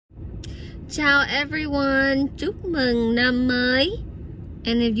Ciao everyone, chúc mừng năm mới.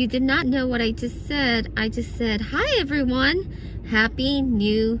 And if you did not know what I just said hi everyone, Happy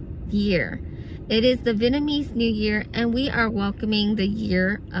New Year. It is the Vietnamese New Year and we are welcoming the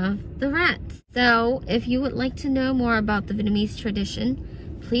Year of the Rat. So if you would like to know more about the Vietnamese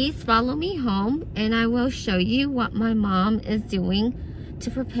tradition, please follow me home and I will show you what my mom is doing to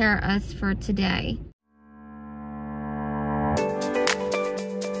prepare us for today.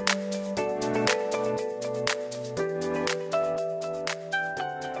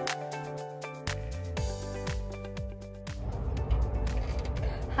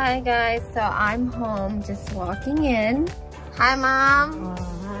 Hi guys, so I'm home, just walking in. Hi mom.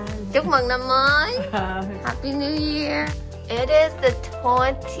 Chúc mừng năm mới. Happy New Year. It is the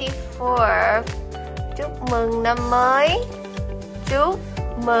 24th. Chúc mừng năm mới. Chúc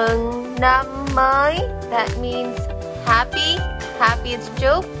mừng năm mới. That means happy. Happy is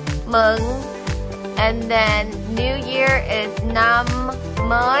chúc mừng. And then New Year is năm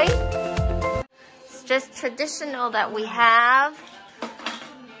mới. It's just traditional that we have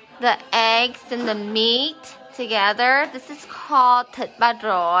the eggs and the meat together. This is called thịt ba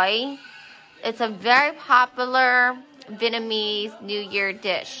rọi. It's a very popular Vietnamese New Year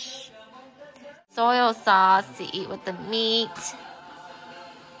dish. Soy sauce to eat with the meat.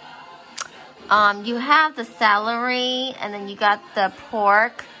 You have the celery and then you got the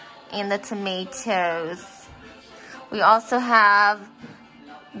pork and the tomatoes. We also have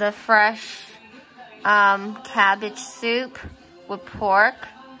the fresh cabbage soup with pork.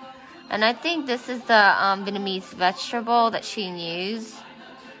 And I think this is the Vietnamese vegetable that she used.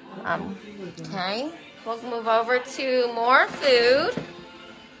 Okay, we'll move over to more food.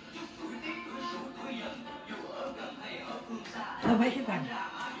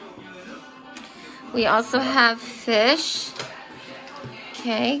 We also have fish.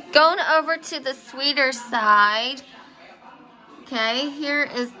 Okay, going over to the sweeter side. Okay, here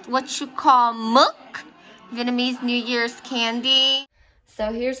is what you call muk, Vietnamese New Year's candy.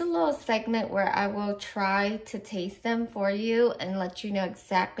 So here's a little segment where I will try to taste them for you and let you know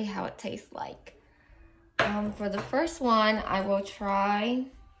exactly how it tastes like. For the first one, I will try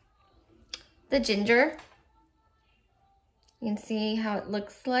the ginger. You can see how it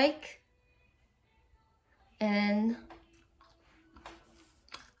looks like. And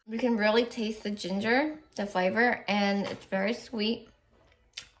you can really taste the ginger, the flavor, and it's very sweet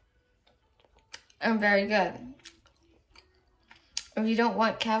and very good. If you don't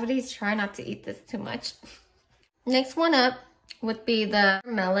want cavities, try not to eat this too much. Next one up would be the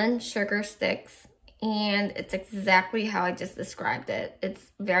melon sugar sticks. And it's exactly how I just described it.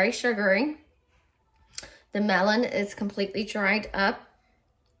 It's very sugary. The melon is completely dried up.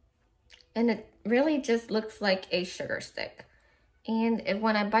 And it really just looks like a sugar stick. And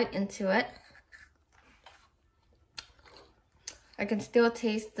when I bite into it, I can still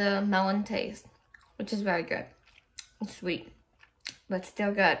taste the melon taste, which is very good. It's sweet, but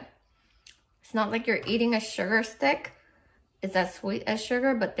still good. It's not like you're eating a sugar stick. It's as sweet as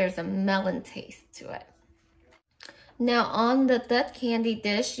sugar, but there's a melon taste to it. Now on the dead candy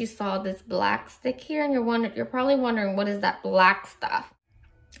dish, you saw this black stick here, and you're probably wondering, what is that black stuff?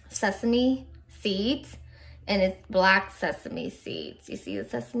 Sesame seeds, and it's black sesame seeds. You see the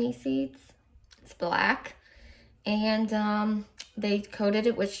sesame seeds? It's black, and they coated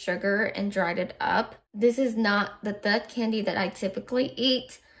it with sugar and dried it up. This is not the dead candy that I typically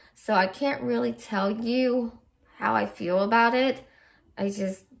eat, so I can't really tell you how I feel about it. I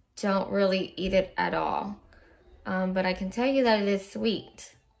just don't really eat it at all. But I can tell you that it is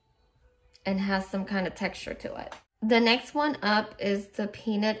sweet and has some kind of texture to it. The next one up is the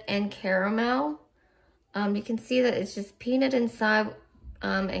peanut and caramel. You can see that it's just peanut inside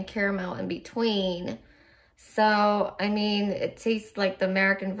and caramel in between. So, I mean, it tastes like the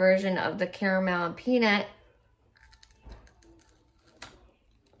American version of the caramel and peanut.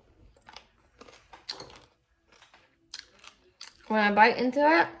 When I bite into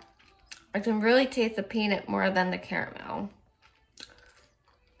it, I can really taste the peanut more than the caramel.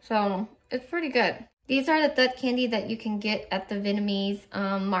 So, it's pretty good. These are the dead candy that you can get at the Vietnamese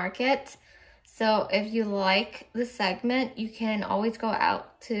market. So, if you like the segment, you can always go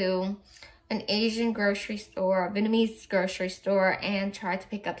out to an Asian grocery store, a Vietnamese grocery store, and try to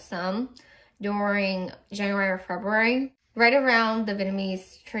pick up some during January or February, right around the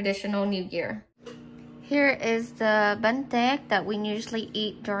Vietnamese traditional New Year. Here is the bánh tét that we usually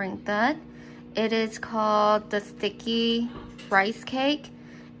eat during that. It is called the sticky rice cake,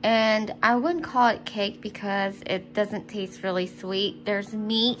 and I wouldn't call it cake because it doesn't taste really sweet. There's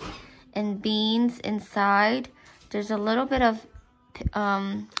meat and beans inside. There's a little bit of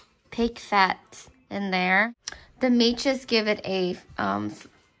pig fat in there. The meat just give it a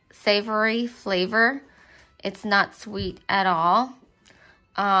savory flavor. It's not sweet at all.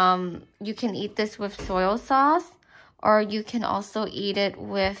 You can eat this with soy sauce, or you can also eat it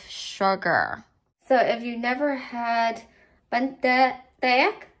with sugar. So if you never had bánh tét,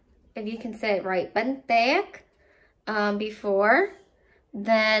 if you can say it right, bánh tét, before,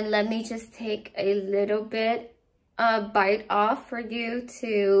 then let me just take a little bit bite off for you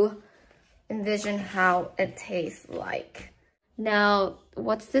to envision how it tastes like. Now,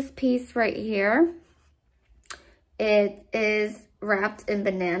 what's this piece right here? It is wrapped in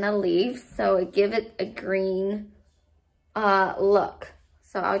banana leaves, so it gives it a green look.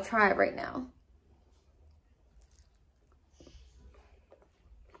 So I'll try it right now.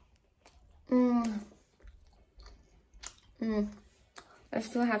 I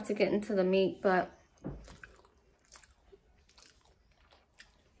still have to get into the meat, but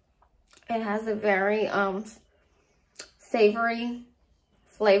it has a very savory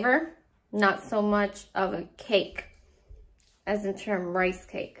flavor, not so much of a cake as in term rice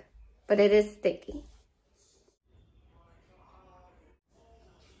cake, but it is sticky.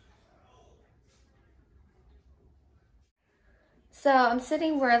 So I'm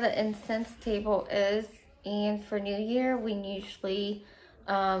sitting where the incense table is, and for New Year, we usually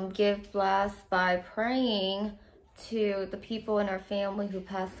give bless by praying to the people in our family who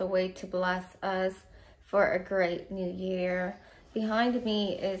passed away to bless us for a great New Year. Behind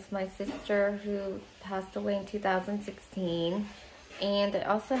me is my sister who passed away in 2016, and I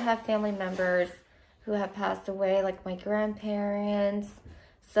also have family members who have passed away, like my grandparents.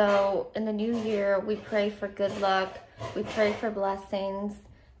 So in the new year, we pray for good luck, we pray for blessings,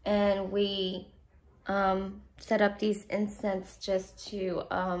 and we set up these incense just to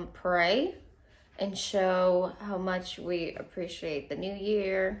pray and show how much we appreciate the new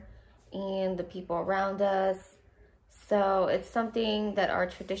year and the people around us. So it's something that our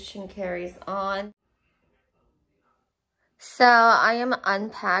tradition carries on. So I am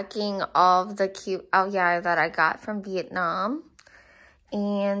unpacking all of the cute ao that I got from Vietnam.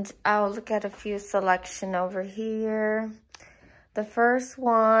 And I'll look at a few selection over here. The first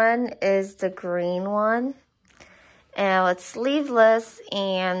one is the green one. And it's sleeveless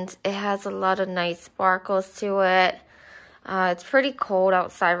and it has a lot of nice sparkles to it. It's pretty cold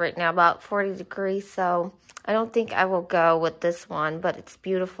outside right now, about 40 degrees, so I don't think I will go with this one, but it's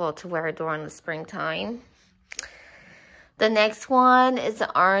beautiful to wear during the springtime. The next one is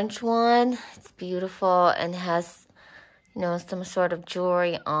the orange one. It's beautiful and has, you know, some sort of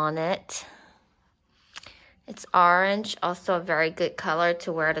jewelry on it. It's orange, also a very good color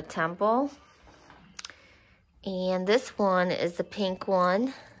to wear at a temple. And this one is the pink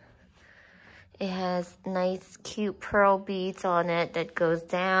one. It has nice, cute pearl beads on it that goes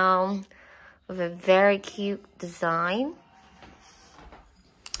down with a very cute design.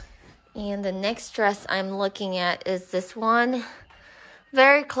 And the next dress I'm looking at is this one.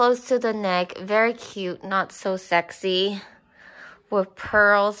 Very close to the neck, very cute, not so sexy, with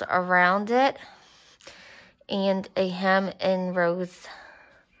pearls around it. And a hem and roses,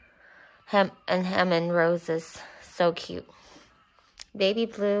 so cute. Baby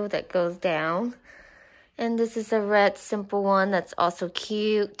blue that goes down. And this is a red simple one that's also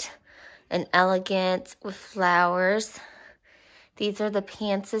cute and elegant with flowers. These are the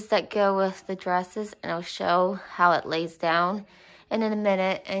pantses that go with the dresses, and I'll show how it lays down in a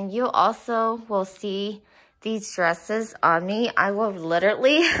minute. And you also will see these dresses on me. I will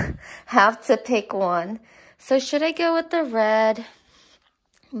literally have to pick one. So should I go with the red,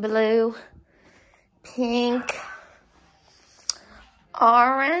 blue, pink,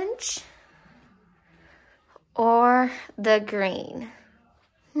 orange, or the green?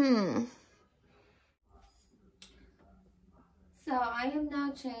 So I am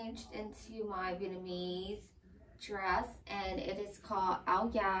now changed into my Vietnamese dress, and it is called ao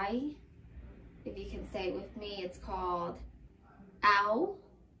dai. If you can say it with me, it's called ao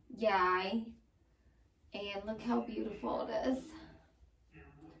dai. And look how beautiful it is.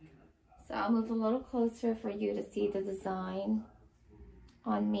 So I'll move a little closer for you to see the design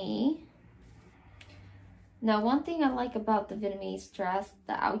on me. Now, one thing I like about the Vietnamese dress,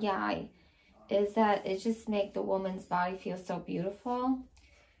 the ao dai, is that it just makes the woman's body feel so beautiful.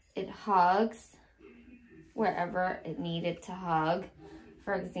 It hugs wherever it needed to hug.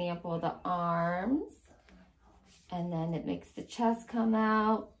 For example, the arms. And then it makes the chest come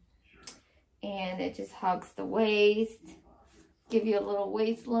out. And it just hugs the waist. Give you a little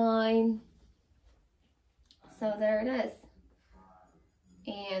waistline. So there it is.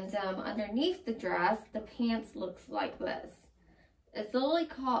 And underneath the dress, the pants looks like this. It's literally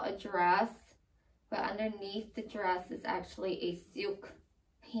called a dress, but underneath the dress is actually a silk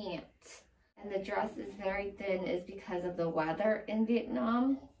pant. And the dress is very thin is because of the weather in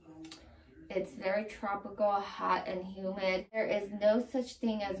Vietnam. It's very tropical, hot, and humid. There is no such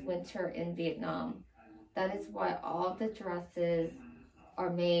thing as winter in Vietnam. That is why all of the dresses are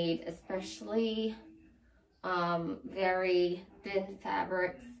made, especially very thin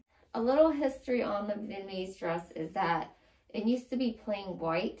fabrics. A little history on the Vietnamese dress is that it used to be plain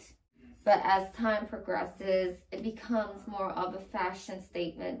white, but as time progresses, it becomes more of a fashion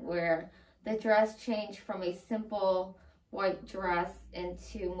statement where the dress changed from a simple white dress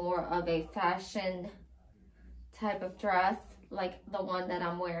into more of a fashion type of dress, like the one that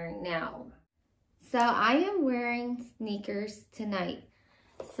I'm wearing now. So I am wearing sneakers tonight.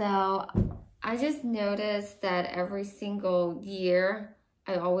 So I just noticed that every single year,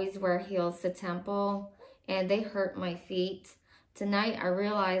 I always wear heels to temple and they hurt my feet. Tonight, I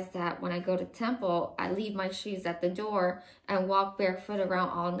realized that when I go to temple, I leave my shoes at the door and walk barefoot around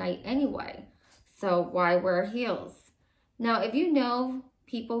all night anyway. So why wear heels? Now, if you know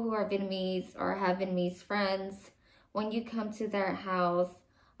people who are Vietnamese or have Vietnamese friends, when you come to their house,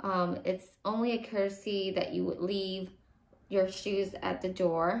 it's only a courtesy that you would leave your shoes at the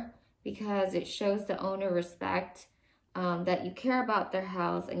door because it shows the owner respect, that you care about their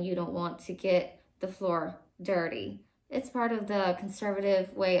house and you don't want to get the floor dirty. It's part of the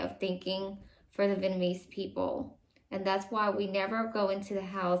conservative way of thinking for the Vietnamese people. And that's why we never go into the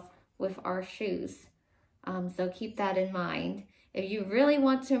house with our shoes. So keep that in mind. If you really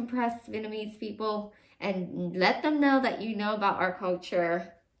want to impress Vietnamese people and let them know that you know about our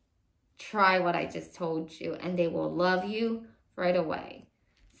culture, try what I just told you and they will love you right away.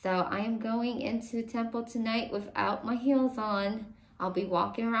 So I am going into temple tonight without my heels on. I'll be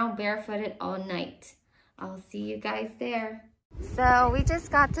walking around barefooted all night. I'll see you guys there. So we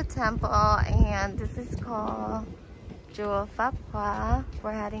just got to temple and this is called Chùa Pháp Hoa.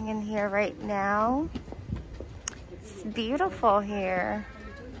 We're heading in here right now. It's beautiful here.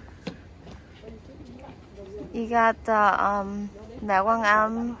 You got the Mẹ Quang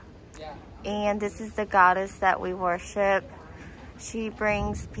Âm, and this is the goddess that we worship. She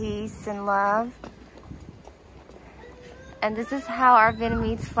brings peace and love. And this is how our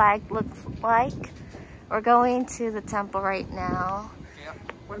Vietnamese flag looks like. We're going to the temple right now.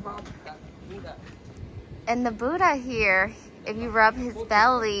 And the Buddha here, if you rub his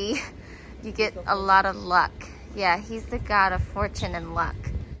belly, you get a lot of luck. Yeah, he's the god of fortune and luck.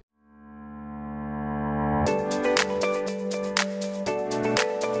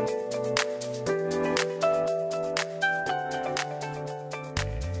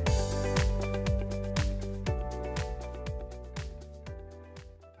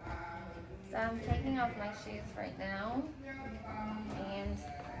 So I'm taking off my shoes right now, and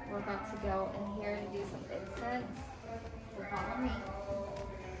we're about to go in here to do some incense. So follow me.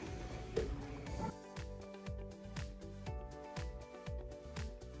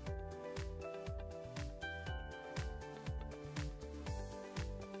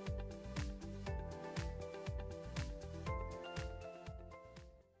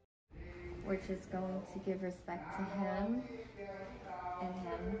 We're just going to give respect to him and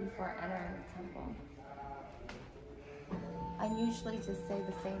him before entering the temple. I usually just say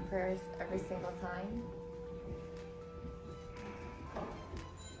the same prayers every single time.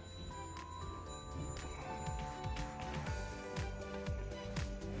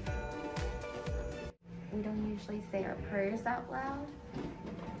 We don't usually say our prayers out loud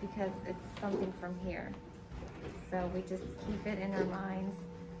because it's something from here. So we just keep it in our minds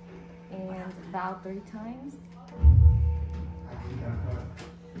and vow 3 times.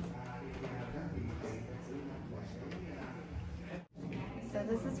 So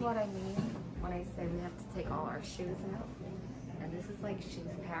this is what I mean when I say we have to take all our shoes out. And this is like shoes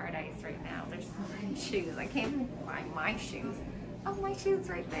paradise right now. There's so many shoes. I can't even find my shoes. Oh, my shoes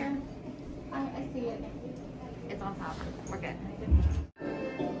right there. I see it. It's on top. We're good.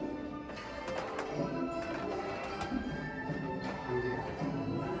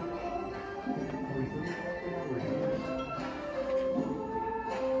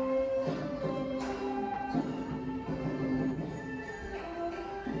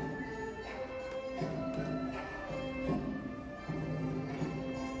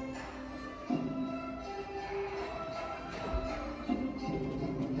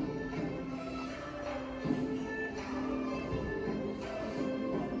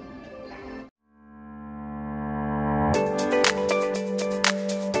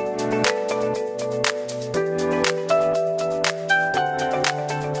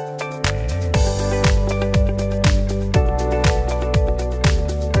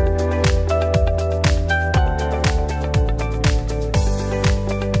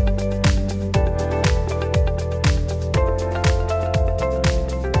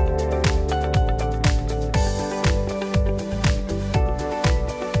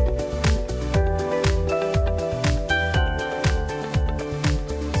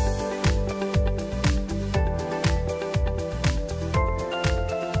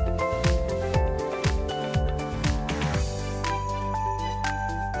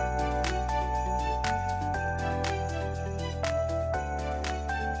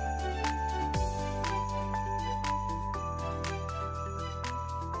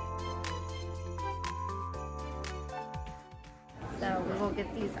 we'll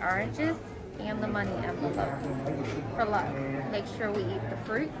get these oranges and the money envelope for luck. Make sure we eat the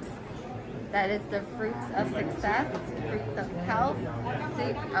fruits. That is the fruits of success, fruits of health,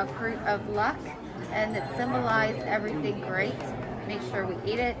 fruit of luck, and it symbolizes everything great. Make sure we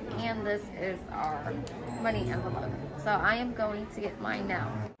eat it, and this is our money envelope. So I am going to get mine now.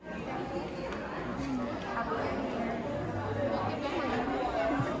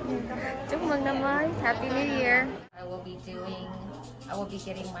 Happy New Year. I will be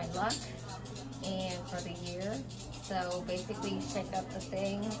getting my luck and for the year. So basically you shake up the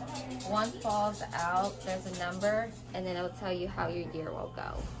thing. One falls out, there's a number, and then it'll tell you how your year will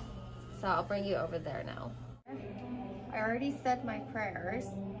go. So I'll bring you over there now. I already said my prayers.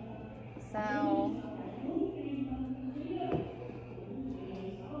 So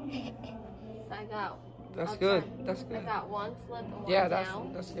I got. That's good. That's good. I got one flip and one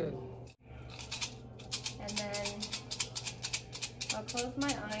down. That's good. And then I'll close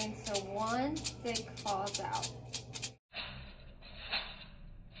my eyes so one stick falls out.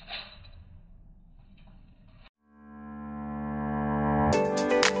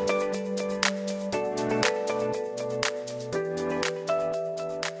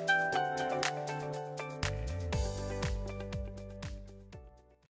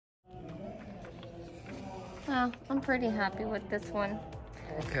 Well, I'm pretty happy with this one.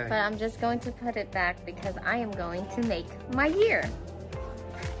 Okay. But I'm just going to put it back because I am going to make my year.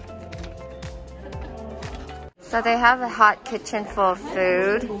 So they have a hot kitchen full of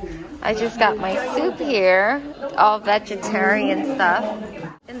food. I just got my soup here, all vegetarian stuff.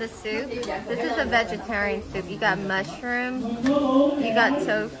 In the soup, this is a vegetarian soup. You got mushroom, you got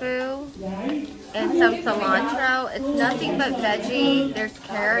tofu, and some cilantro. It's nothing but veggie. There's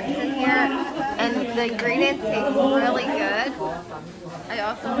carrots in here, and the ingredients taste really good. I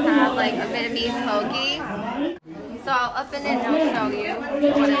also have like a Vietnamese hoagie. So I'll open it and I'll show you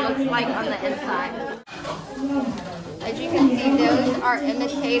what it looks like on the inside. As you can see, those are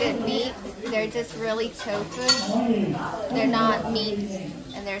imitated meat. They're just really tofu. They're not meat,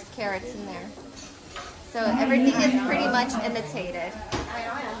 and there's carrots in there. So everything is pretty much imitated.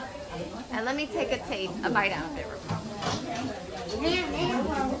 And let me take a bite out of it.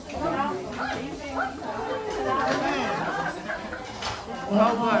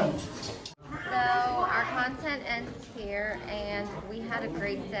 So our content ends here, and we had a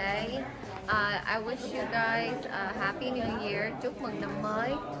great day. I wish you guys a Happy New Year. Chúc mừng năm mới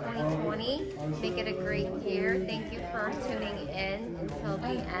 2020. Make it a great year. Thank you for tuning in until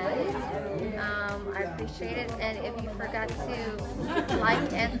the end. I appreciate it. And if you forgot to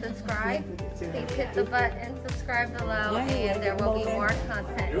like and subscribe, please hit the button and subscribe below, and there will be more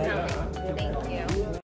content coming. Thank you.